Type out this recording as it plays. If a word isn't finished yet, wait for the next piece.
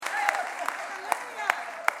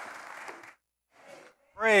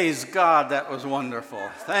Praise God, that was wonderful.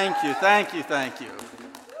 Thank you, thank you, thank you.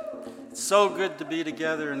 It's so good to be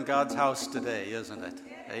together in God's house today, isn't it?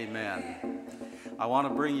 Amen. I want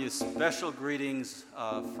to bring you special greetings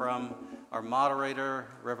from our moderator,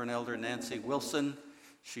 Reverend Elder Nancy Wilson.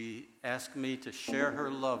 She asked me to share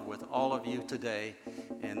her love with all of you today,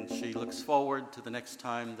 and she looks forward to the next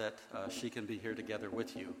time that she can be here together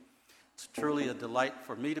with you. It's truly a delight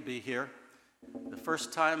for me to be here. The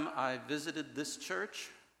first time I visited this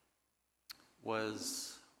church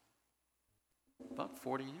was about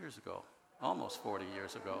 40 years ago, almost 40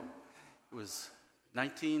 years ago. It was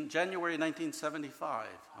January 1975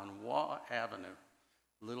 on Waugh Avenue,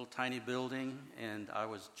 a little tiny building, and I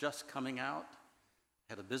was just coming out,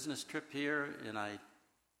 had a business trip here, and I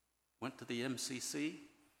went to the MCC,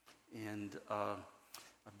 and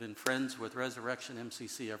I've been friends with Resurrection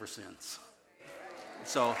MCC ever since.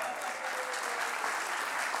 So,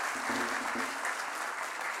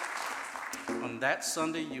 on that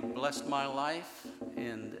Sunday, you blessed my life,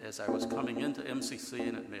 and as I was coming into MCC,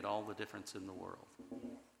 and it made all the difference in the world.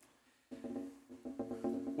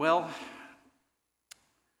 Well,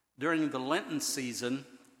 during the Lenten season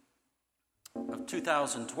of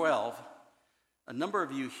 2012, a number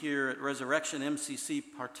of you here at Resurrection MCC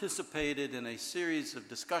participated in a series of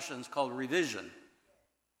discussions called Revision.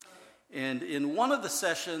 And in one of the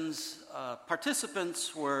sessions,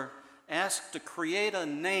 participants were asked to create a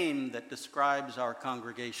name that describes our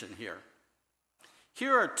congregation here.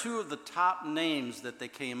 Here are two of the top names that they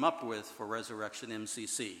came up with for Resurrection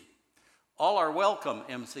MCC. All Are Welcome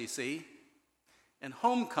MCC and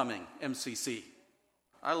Homecoming MCC.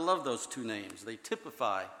 I love those two names. They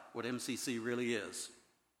typify what MCC really is.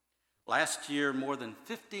 Last year, more than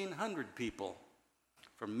 1,500 people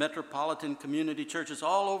from metropolitan community churches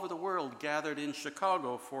all over the world gathered in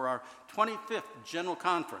Chicago for our 25th General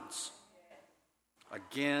Conference.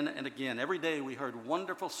 Again and again, every day we heard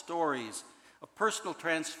wonderful stories of personal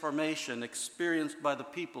transformation experienced by the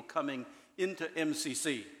people coming into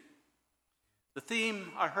MCC. The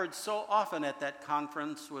theme I heard so often at that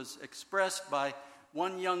conference was expressed by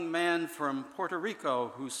one young man from Puerto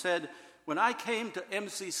Rico who said, "When I came to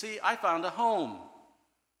MCC, I found a home."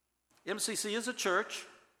 MCC is a church.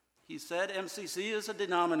 He said MCC is a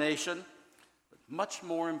denomination, but much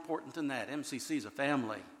more important than that, MCC is a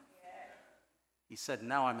family. He said,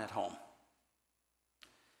 "Now I'm at home."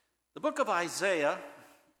 The book of Isaiah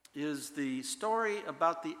is the story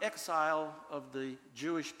about the exile of the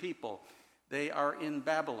Jewish people. They are in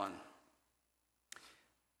Babylon.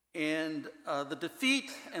 And the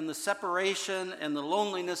defeat and the separation and the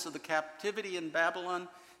loneliness of the captivity in Babylon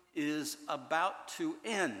is about to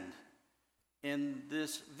end. And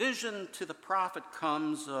this vision to the prophet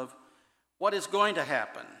comes of what is going to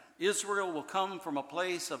happen. Israel will come from a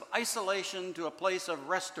place of isolation to a place of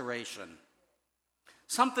restoration.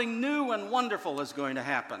 Something new and wonderful is going to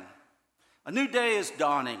happen. A new day is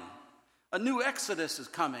dawning. A new exodus is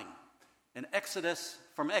coming. An exodus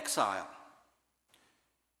from exile.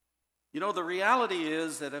 You know, the reality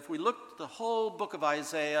is that if we look at the whole book of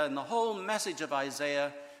Isaiah and the whole message of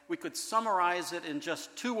Isaiah, we could summarize it in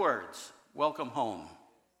just two words: welcome home.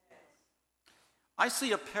 I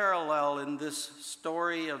see a parallel in this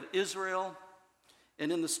story of Israel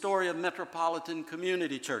and in the story of metropolitan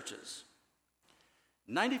community churches.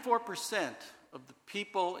 94% of the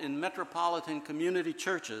people in metropolitan community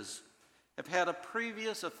churches have had a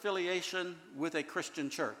previous affiliation with a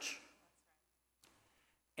Christian church.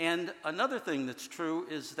 And another thing that's true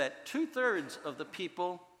is that 2/3 of the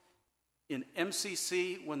people in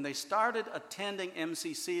MCC, when they started attending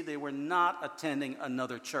MCC, they were not attending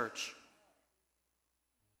another church.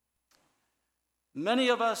 Many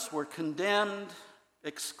of us were condemned,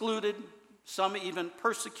 excluded, some even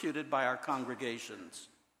persecuted by our congregations.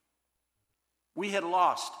 We had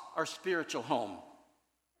lost our spiritual home.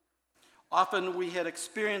 Often we had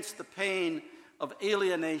experienced the pain of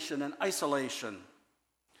alienation and isolation.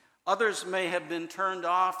 Others may have been turned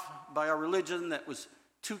off by a religion that was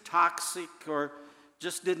too toxic or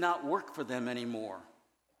just did not work for them anymore.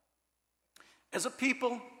 As a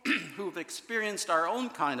people who've experienced our own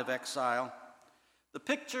kind of exile, the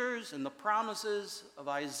pictures and the promises of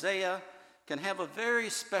Isaiah can have a very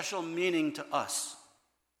special meaning to us.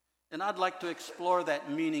 And I'd like to explore that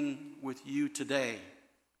meaning with you today.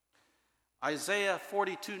 Isaiah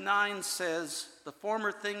 42:9 says, "The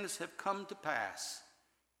former things have come to pass,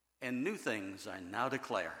 and new things I now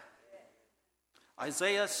declare."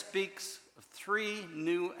 Isaiah speaks of three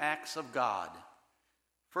new acts of God.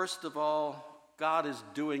 First of all, God is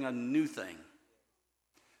doing a new thing.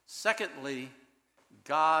 Secondly,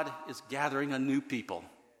 God is gathering a new people.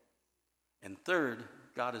 And third,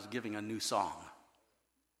 God is giving a new song.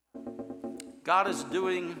 God is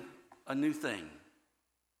doing a new thing.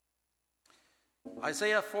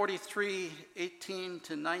 Isaiah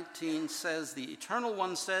 43:18-19 says, the Eternal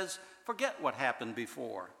One says, forget what happened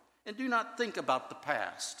before, and do not think about the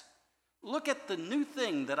past. Look at the new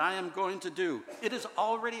thing that I am going to do. It is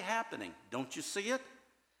already happening. Don't you see it?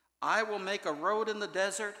 I will make a road in the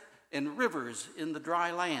desert and rivers in the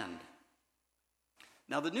dry land.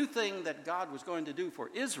 Now, the new thing that God was going to do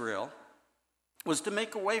for Israel was to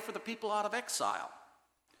make a way for the people out of exile.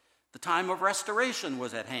 The time of restoration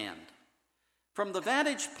was at hand. From the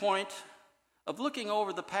vantage point of looking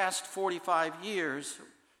over the past 45 years,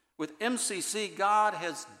 with MCC, God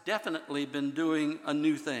has definitely been doing a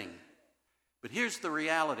new thing. But here's the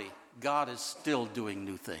reality. God is still doing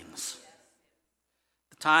new things.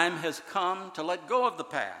 The time has come to let go of the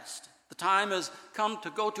past. The time has come to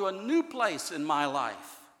go to a new place in my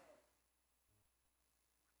life.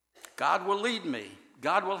 God will lead me.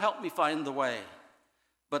 God will help me find the way.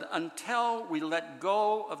 But until we let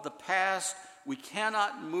go of the past, we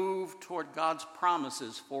cannot move toward God's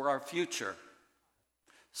promises for our future.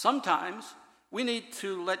 Sometimes we need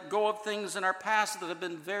to let go of things in our past that have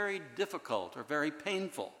been very difficult or very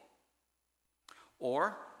painful.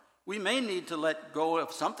 Or we may need to let go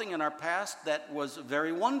of something in our past that was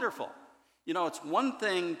very wonderful. You know, it's one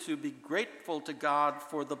thing to be grateful to God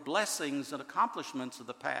for the blessings and accomplishments of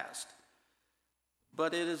the past.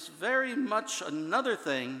 But it is very much another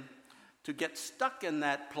thing to get stuck in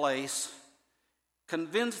that place,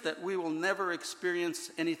 convinced that we will never experience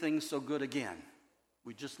anything so good again.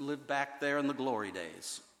 We just live back there in the glory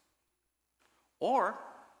days. Or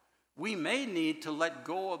we may need to let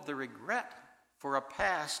go of the regret for a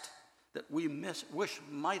past that we wish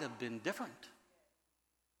might have been different.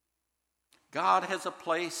 God has a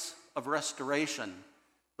place of restoration,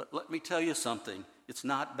 but let me tell you something, it's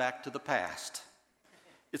not back to the past.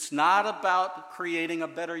 It's not about creating a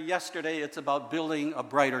better yesterday, it's about building a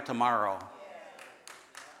brighter tomorrow.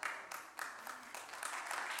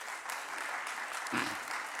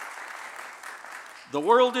 The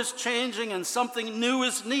world is changing and something new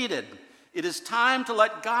is needed. It is time to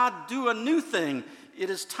let God do a new thing. It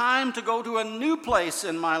is time to go to a new place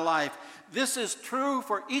in my life. This is true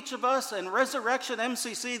for each of us, and Resurrection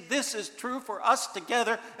MCC, this is true for us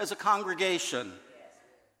together as a congregation.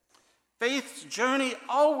 Faith's journey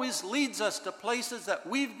always leads us to places that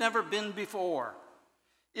we've never been before.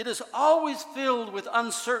 It is always filled with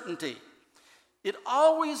uncertainty. It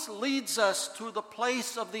always leads us to the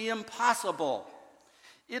place of the impossible.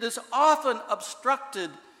 It is often obstructed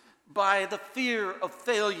by the fear of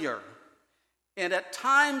failure. And at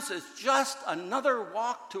times it's just another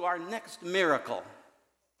walk to our next miracle.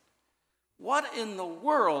 What in the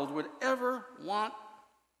world would ever want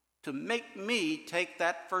to make me take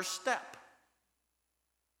that first step?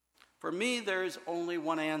 For me, there is only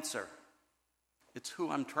one answer. It's who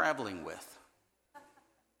I'm traveling with.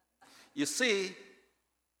 You see,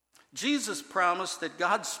 Jesus promised that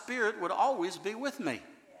God's Spirit would always be with me.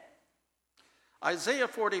 Isaiah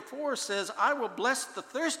 44 says, I will bless the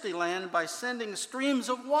thirsty land by sending streams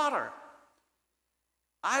of water.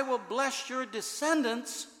 I will bless your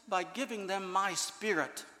descendants by giving them my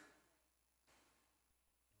Spirit.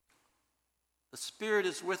 The Spirit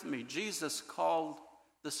is with me. Jesus called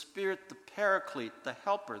the Spirit the Paraclete, the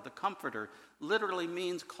Helper, the Comforter. Literally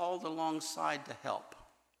means called alongside to help.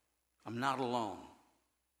 I'm not alone.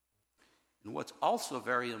 And what's also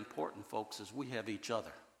very important, folks, is we have each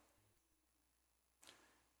other.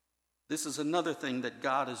 This is another thing that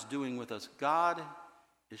God is doing with us. God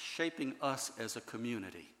is shaping us as a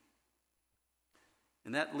community.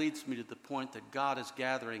 And that leads me to the point that God is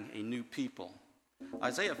gathering a new people.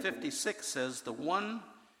 Isaiah 56 says, the one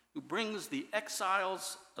who brings the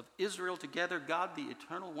exiles of Israel together, God the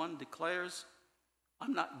Eternal One declares,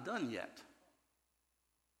 I'm not done yet.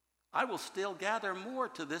 I will still gather more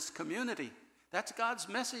to this community. That's God's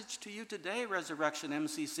message to you today, Resurrection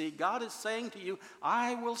MCC. God is saying to you,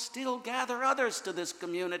 I will still gather others to this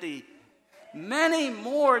community. Many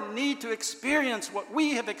more need to experience what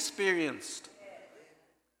we have experienced.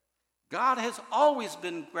 God has always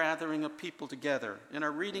been gathering a people together. In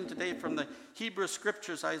our reading today from the Hebrew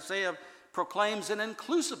Scriptures, Isaiah proclaims an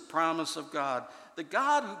inclusive promise of God. The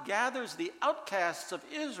God who gathers the outcasts of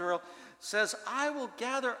Israel says, I will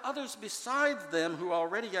gather others besides them who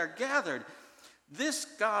already are gathered. This,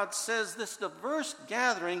 God says, this diverse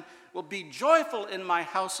gathering will be joyful in my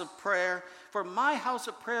house of prayer, for my house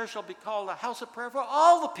of prayer shall be called a house of prayer for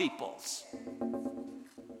all the peoples.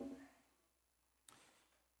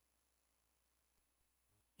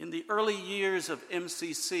 In the early years of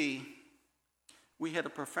MCC, we had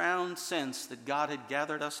a profound sense that God had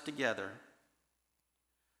gathered us together.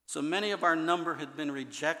 So many of our number had been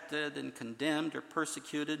rejected and condemned or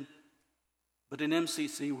persecuted, but in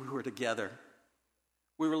MCC we were together.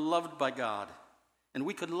 We were loved by God, and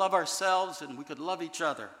we could love ourselves and we could love each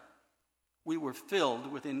other. We were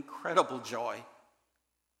filled with incredible joy.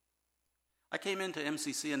 I came into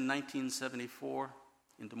MCC in 1974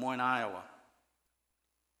 in Des Moines, Iowa.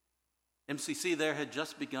 MCC there had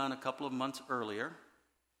just begun a couple of months earlier.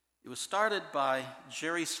 It was started by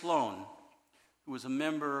Jerry Sloan, who was a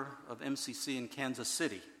member of MCC in Kansas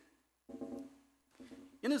City.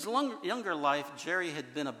 In his younger life, Jerry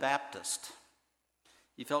had been a Baptist.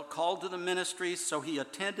 He felt called to the ministry, so he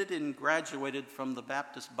attended and graduated from the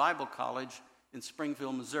Baptist Bible College in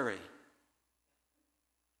Springfield, Missouri.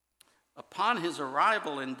 Upon his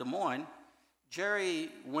arrival in Des Moines, Jerry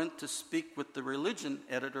went to speak with the religion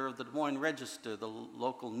editor of the Des Moines Register, the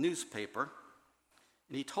local newspaper,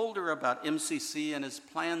 and he told her about MCC and his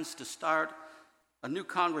plans to start a new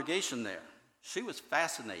congregation there. She was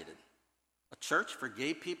fascinated. A church for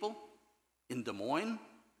gay people in Des Moines?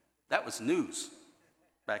 That was news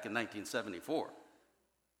back in 1974.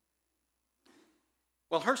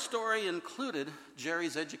 Well, her story included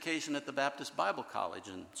Jerry's education at the Baptist Bible College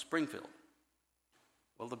in Springfield.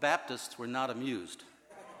 Well, the Baptists were not amused.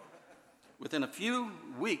 Within a few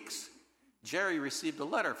weeks, Jerry received a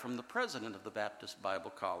letter from the president of the Baptist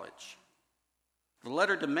Bible College. The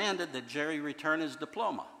letter demanded that Jerry return his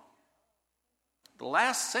diploma. The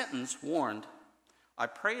last sentence warned, "I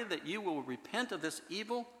pray that you will repent of this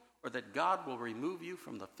evil or that God will remove you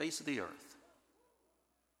from the face of the earth."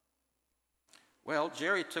 Well,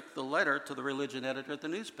 Jerry took the letter to the religion editor at the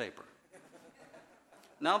newspaper.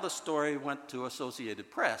 Now the story went to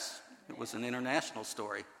Associated Press. It was an international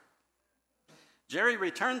story. Jerry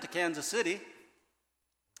returned to Kansas City,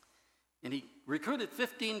 and he recruited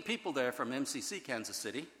 15 people there from MCC Kansas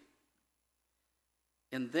City.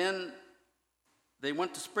 And then they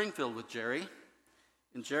went to Springfield with Jerry,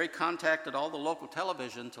 and Jerry contacted all the local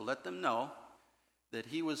television to let them know that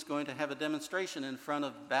he was going to have a demonstration in front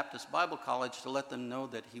of Baptist Bible College to let them know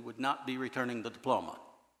that he would not be returning the diploma.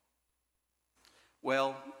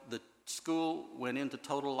 Well, the school went into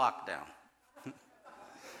total lockdown.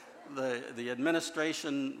 The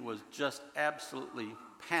administration was just absolutely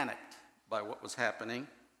panicked by what was happening.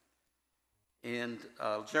 And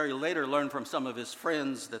Jerry later learned from some of his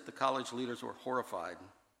friends that the college leaders were horrified.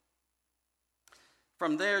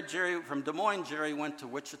 From there, from Des Moines, Jerry went to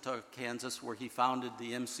Wichita, Kansas, where he founded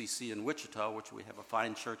the MCC in Wichita, which we have a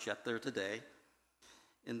fine church yet there today.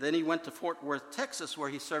 And then he went to Fort Worth, Texas, where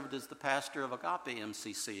he served as the pastor of Agape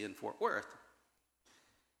MCC in Fort Worth.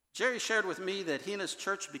 Jerry shared with me that he and his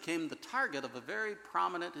church became the target of a very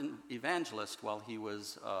prominent evangelist while he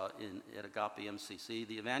was at Agape MCC.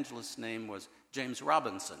 The evangelist's name was James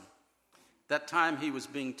Robinson. At that time, he was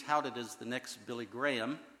being touted as the next Billy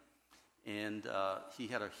Graham, and he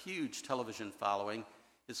had a huge television following.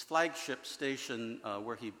 His flagship station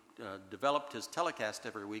where he developed his telecast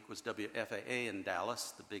every week was WFAA in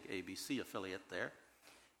Dallas, the big ABC affiliate there.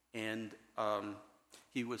 And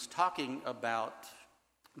he was talking about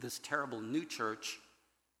this terrible new church,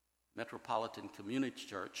 Metropolitan Community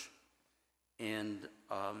Church. And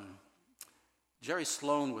Jerry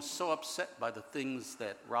Sloan was so upset by the things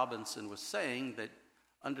that Robinson was saying that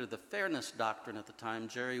under the fairness doctrine at the time,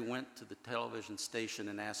 Jerry went to the television station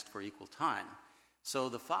and asked for equal time. So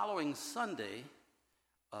the following Sunday,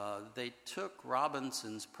 they took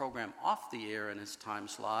Robinson's program off the air in his time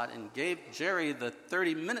slot and gave Jerry the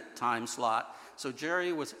 30-minute time slot, so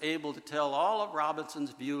Jerry was able to tell all of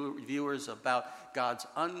Robinson's viewers about God's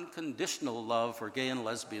unconditional love for gay and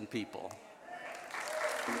lesbian people.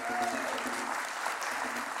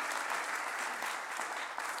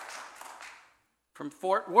 From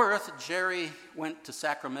Fort Worth, Jerry went to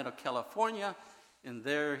Sacramento, California, and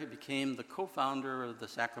there he became the co-founder of the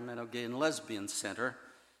Sacramento Gay and Lesbian Center.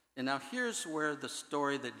 And now here's where the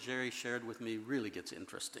story that Jerry shared with me really gets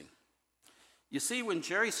interesting. You see, when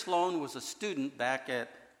Jerry Sloan was a student back at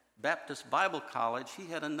Baptist Bible College, he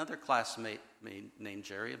had another classmate named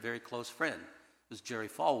Jerry, a very close friend. It was Jerry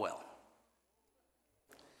Falwell.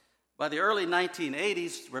 By the early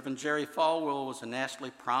 1980s, Reverend Jerry Falwell was a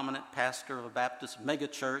nationally prominent pastor of a Baptist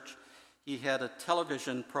megachurch. He had a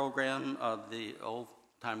television program, the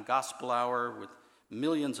old-time Gospel Hour, with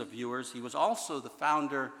millions of viewers. He was also the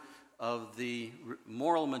founder of the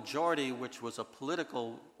Moral Majority, which was a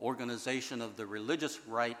political organization of the religious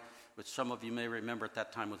right, which some of you may remember at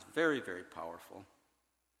that time was very, very powerful.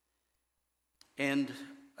 And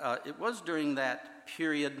it was during that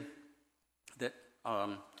period that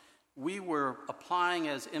we were applying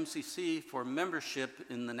as MCC for membership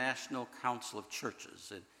in the National Council of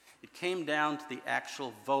Churches. It came down to the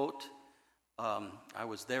actual vote. I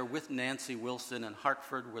was there with Nancy Wilson in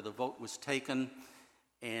Hartford where the vote was taken,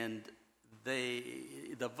 and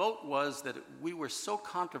the vote was that we were so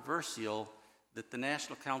controversial that the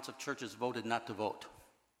National Council of Churches voted not to vote.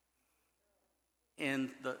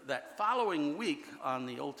 And that following week on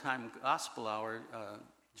the Old Time Gospel Hour,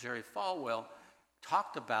 Jerry Falwell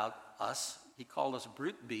talked about us. He called us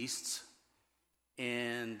brute beasts,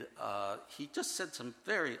 and he just said some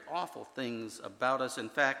very awful things about us. In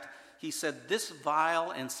fact, he said, "This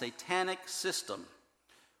vile and satanic system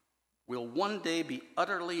will one day be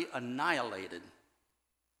utterly annihilated,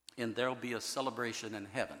 and there'll be a celebration in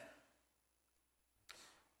heaven."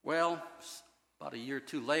 Well, about a year or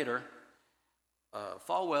two later,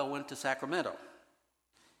 Falwell went to Sacramento.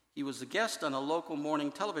 He was a guest on a local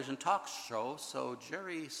morning television talk show, so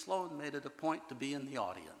Jerry Sloan made it a point to be in the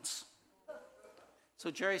audience.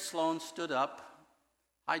 So Jerry Sloan stood up.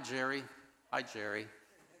 "Hi, Jerry. Hi, Jerry."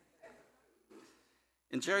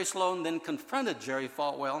 And Jerry Sloan then confronted Jerry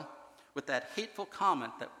Falwell with that hateful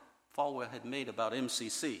comment that Falwell had made about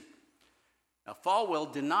MCC. Now,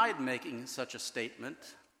 Falwell denied making such a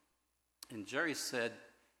statement, and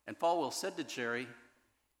Falwell said to Jerry,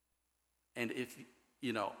 "And if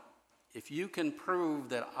you can prove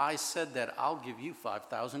that I said that, I'll give you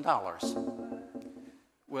 $5,000.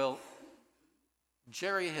 Well,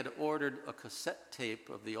 Jerry had ordered a cassette tape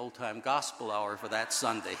of the Old Time Gospel Hour for that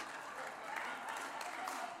Sunday.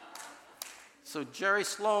 So Jerry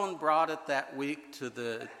Sloan brought it that week to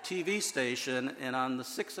the TV station, and on the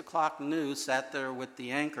 6 o'clock news sat there with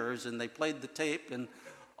the anchors, and they played the tape, and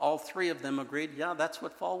all three of them agreed, yeah, that's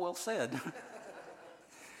what Falwell said.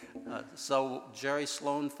 So Jerry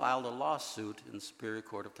Sloan filed a lawsuit in Superior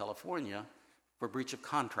Court of California for breach of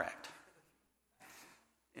contract.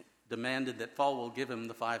 It demanded that Falwell give him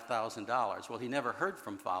the $5,000. Well, he never heard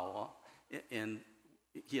from Falwell, and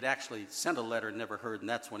he had actually sent a letter and never heard, and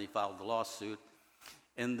that's when he filed the lawsuit.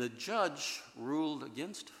 And the judge ruled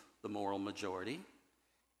against the moral majority,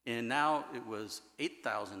 and now it was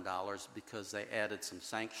 $8,000 because they added some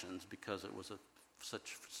sanctions because it was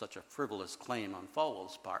such a frivolous claim on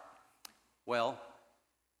Falwell's part. Well,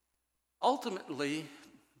 ultimately,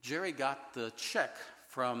 Jerry got the check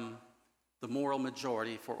from the moral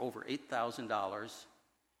majority for over $8,000.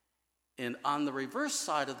 And on the reverse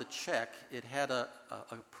side of the check, it had a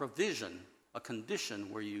provision, a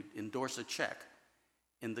condition where you endorse a check.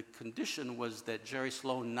 And the condition was that Jerry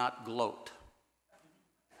Sloan not gloat.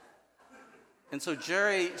 And so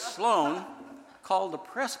Jerry Sloan called a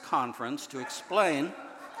press conference to explain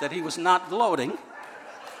that he was not gloating,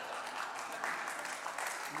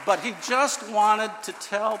 but he just wanted to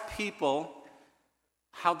tell people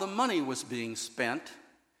how the money was being spent.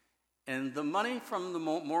 And the money from the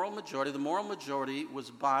moral majority was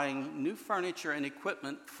buying new furniture and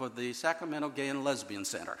equipment for the Sacramento Gay and Lesbian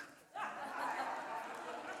Center.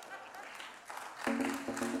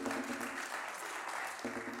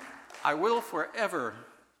 I will forever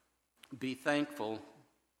be thankful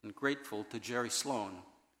and grateful to Jerry Sloan.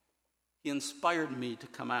 He inspired me to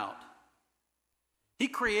come out. He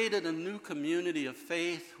created a new community of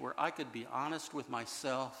faith where I could be honest with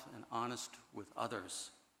myself and honest with others.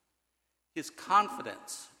 His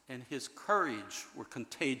confidence and his courage were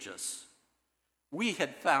contagious. We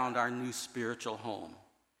had found our new spiritual home.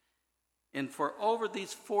 And for over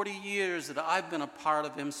these 40 years that I've been a part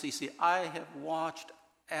of MCC, I have watched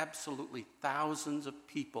absolutely thousands of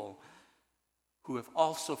people who have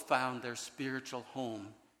also found their spiritual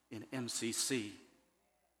home in MCC.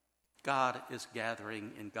 God is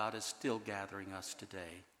gathering, and God is still gathering us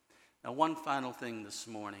today. Now, one final thing this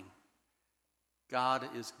morning. God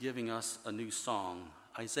is giving us a new song.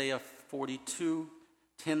 Isaiah 42,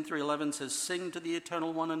 10 through 11 says, "Sing to the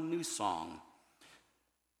Eternal One a new song.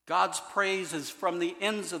 God's praise is from the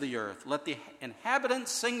ends of the earth. Let the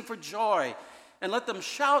inhabitants sing for joy, and let them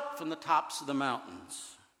shout from the tops of the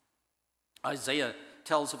mountains." Isaiah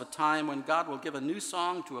tells of a time when God will give a new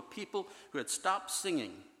song to a people who had stopped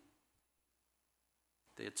singing.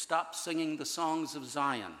 They had stopped singing the songs of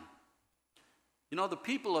Zion. You know, the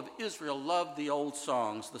people of Israel loved the old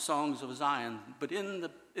songs, the songs of Zion, but in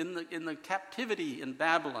the captivity in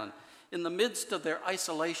Babylon, in the midst of their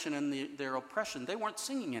isolation and their oppression, they weren't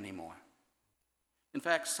singing anymore. In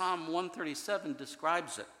fact, Psalm 137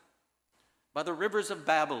 describes it. "By the rivers of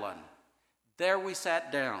Babylon, there we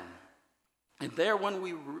sat down, and there when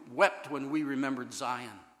we wept when we remembered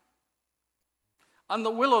Zion. On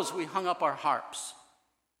the willows we hung up our harps.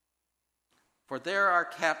 For there our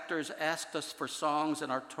captors asked us for songs, and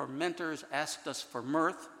our tormentors asked us for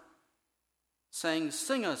mirth, saying,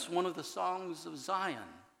 sing us one of the songs of Zion.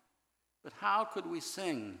 But how could we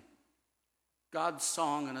sing God's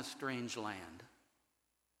song in a strange land?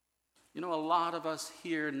 You know, a lot of us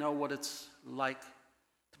here know what it's like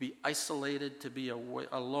to be isolated, to be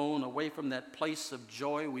alone, away from that place of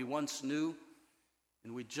joy we once knew,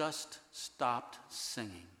 and we just stopped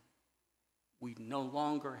singing. We no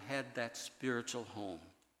longer had that spiritual home.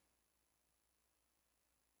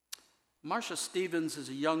 Marcia Stevens, as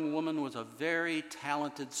a young woman, was a very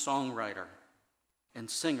talented songwriter and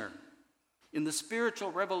singer. In the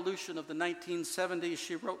spiritual revolution of the 1970s,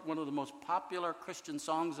 she wrote one of the most popular Christian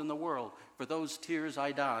songs in the world, For Those Tears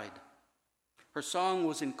I Died. Her song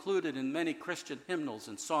was included in many Christian hymnals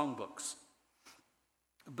and songbooks.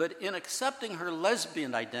 But in accepting her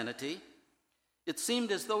lesbian identity, it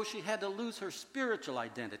seemed as though she had to lose her spiritual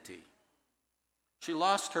identity. She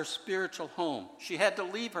lost her spiritual home. She had to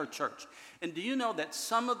leave her church. And do you know that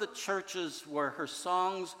some of the churches where her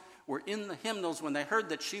songs were in the hymnals, when they heard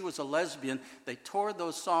that she was a lesbian, they tore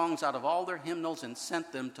those songs out of all their hymnals and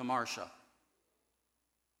sent them to Marcia.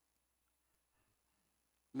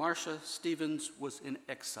 Marcia Stevens was in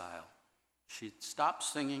exile. She had stopped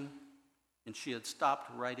singing, and she had stopped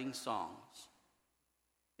writing songs.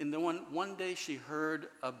 And then one day she heard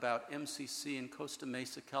about MCC in Costa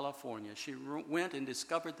Mesa, California. She went and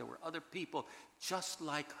discovered there were other people just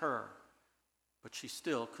like her, but she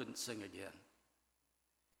still couldn't sing again.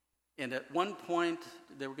 And at one point,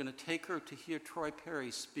 they were going to take her to hear Troy Perry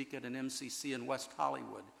speak at an MCC in West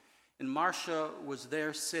Hollywood. And Marcia was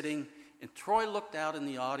there sitting, and Troy looked out in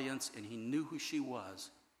the audience, and he knew who she was.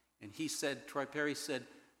 And he said, Troy Perry said,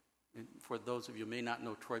 and for those of you who may not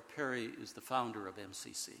know, Troy Perry is the founder of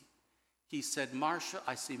MCC. He said, Marcia,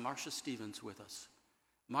 I see Marcia Stevens with us.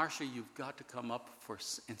 Marcia, you've got to come up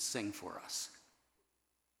and sing for us.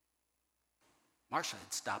 Marcia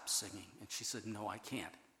had stopped singing, and she said, no, I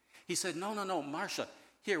can't. He said, no, Marcia,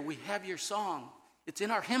 here, we have your song. It's in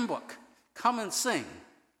our hymn book. Come and sing.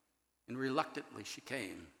 And reluctantly she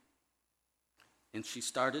came. And she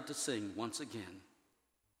started to sing once again.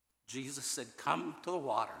 Jesus said, come to the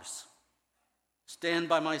waters. Stand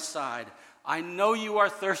by my side. I know you are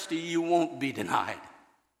thirsty. You won't be denied.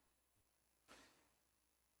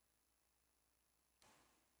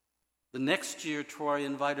 The next year, Troy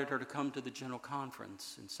invited her to come to the General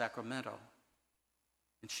Conference in Sacramento.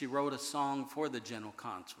 And she wrote a song for the General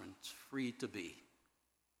Conference, Free to Be.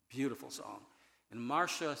 Beautiful song. And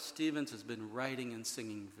Marcia Stevens has been writing and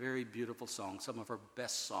singing very beautiful songs, some of her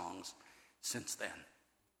best songs since then.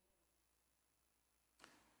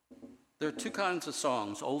 There are two kinds of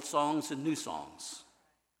songs, old songs and new songs.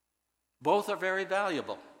 Both are very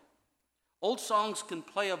valuable. Old songs can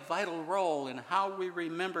play a vital role in how we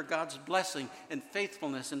remember God's blessing and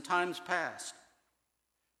faithfulness in times past.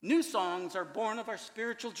 New songs are born of our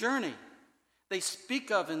spiritual journey. They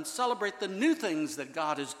speak of and celebrate the new things that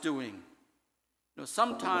God is doing. You know,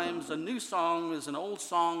 sometimes a new song is an old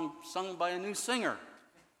song sung by a new singer.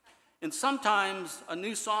 And sometimes a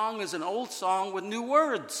new song is an old song with new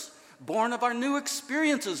words, born of our new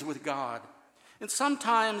experiences with God. And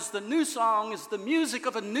sometimes the new song is the music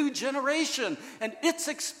of a new generation and its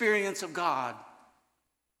experience of God.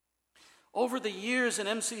 Over the years in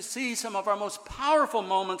MCC, some of our most powerful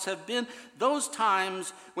moments have been those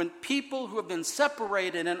times when people who have been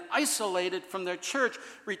separated and isolated from their church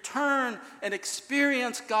return and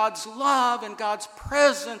experience God's love and God's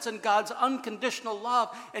presence and God's unconditional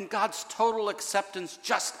love and God's total acceptance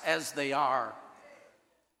just as they are.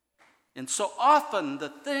 And so often the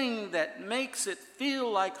thing that makes it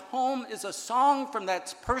feel like home is a song from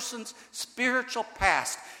that person's spiritual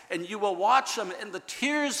past. And you will watch them and the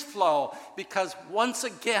tears flow because once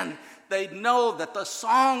again they know that the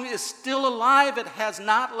song is still alive. It has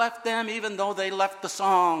not left them even though they left the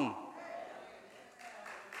song.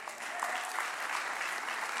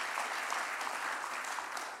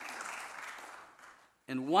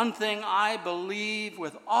 And one thing I believe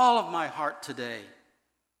with all of my heart today,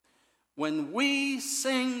 when we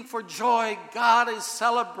sing for joy, God is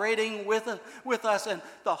celebrating with us, and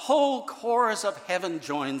the whole chorus of heaven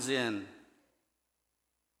joins in.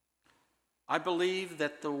 I believe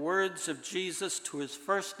that the words of Jesus to his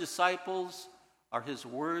first disciples are his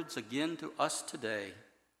words again to us today.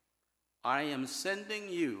 I am sending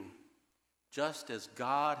you just as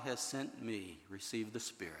God has sent me. Receive the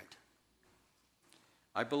Spirit.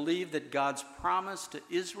 I believe that God's promise to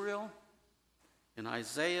Israel in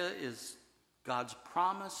Isaiah is God's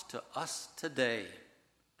promise to us today.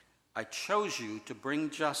 I chose you to bring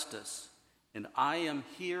justice and I am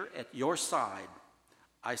here at your side.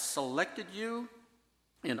 I selected you,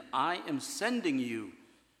 and I am sending you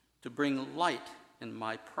to bring light in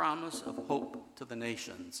my promise of hope to the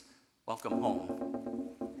nations. Welcome home.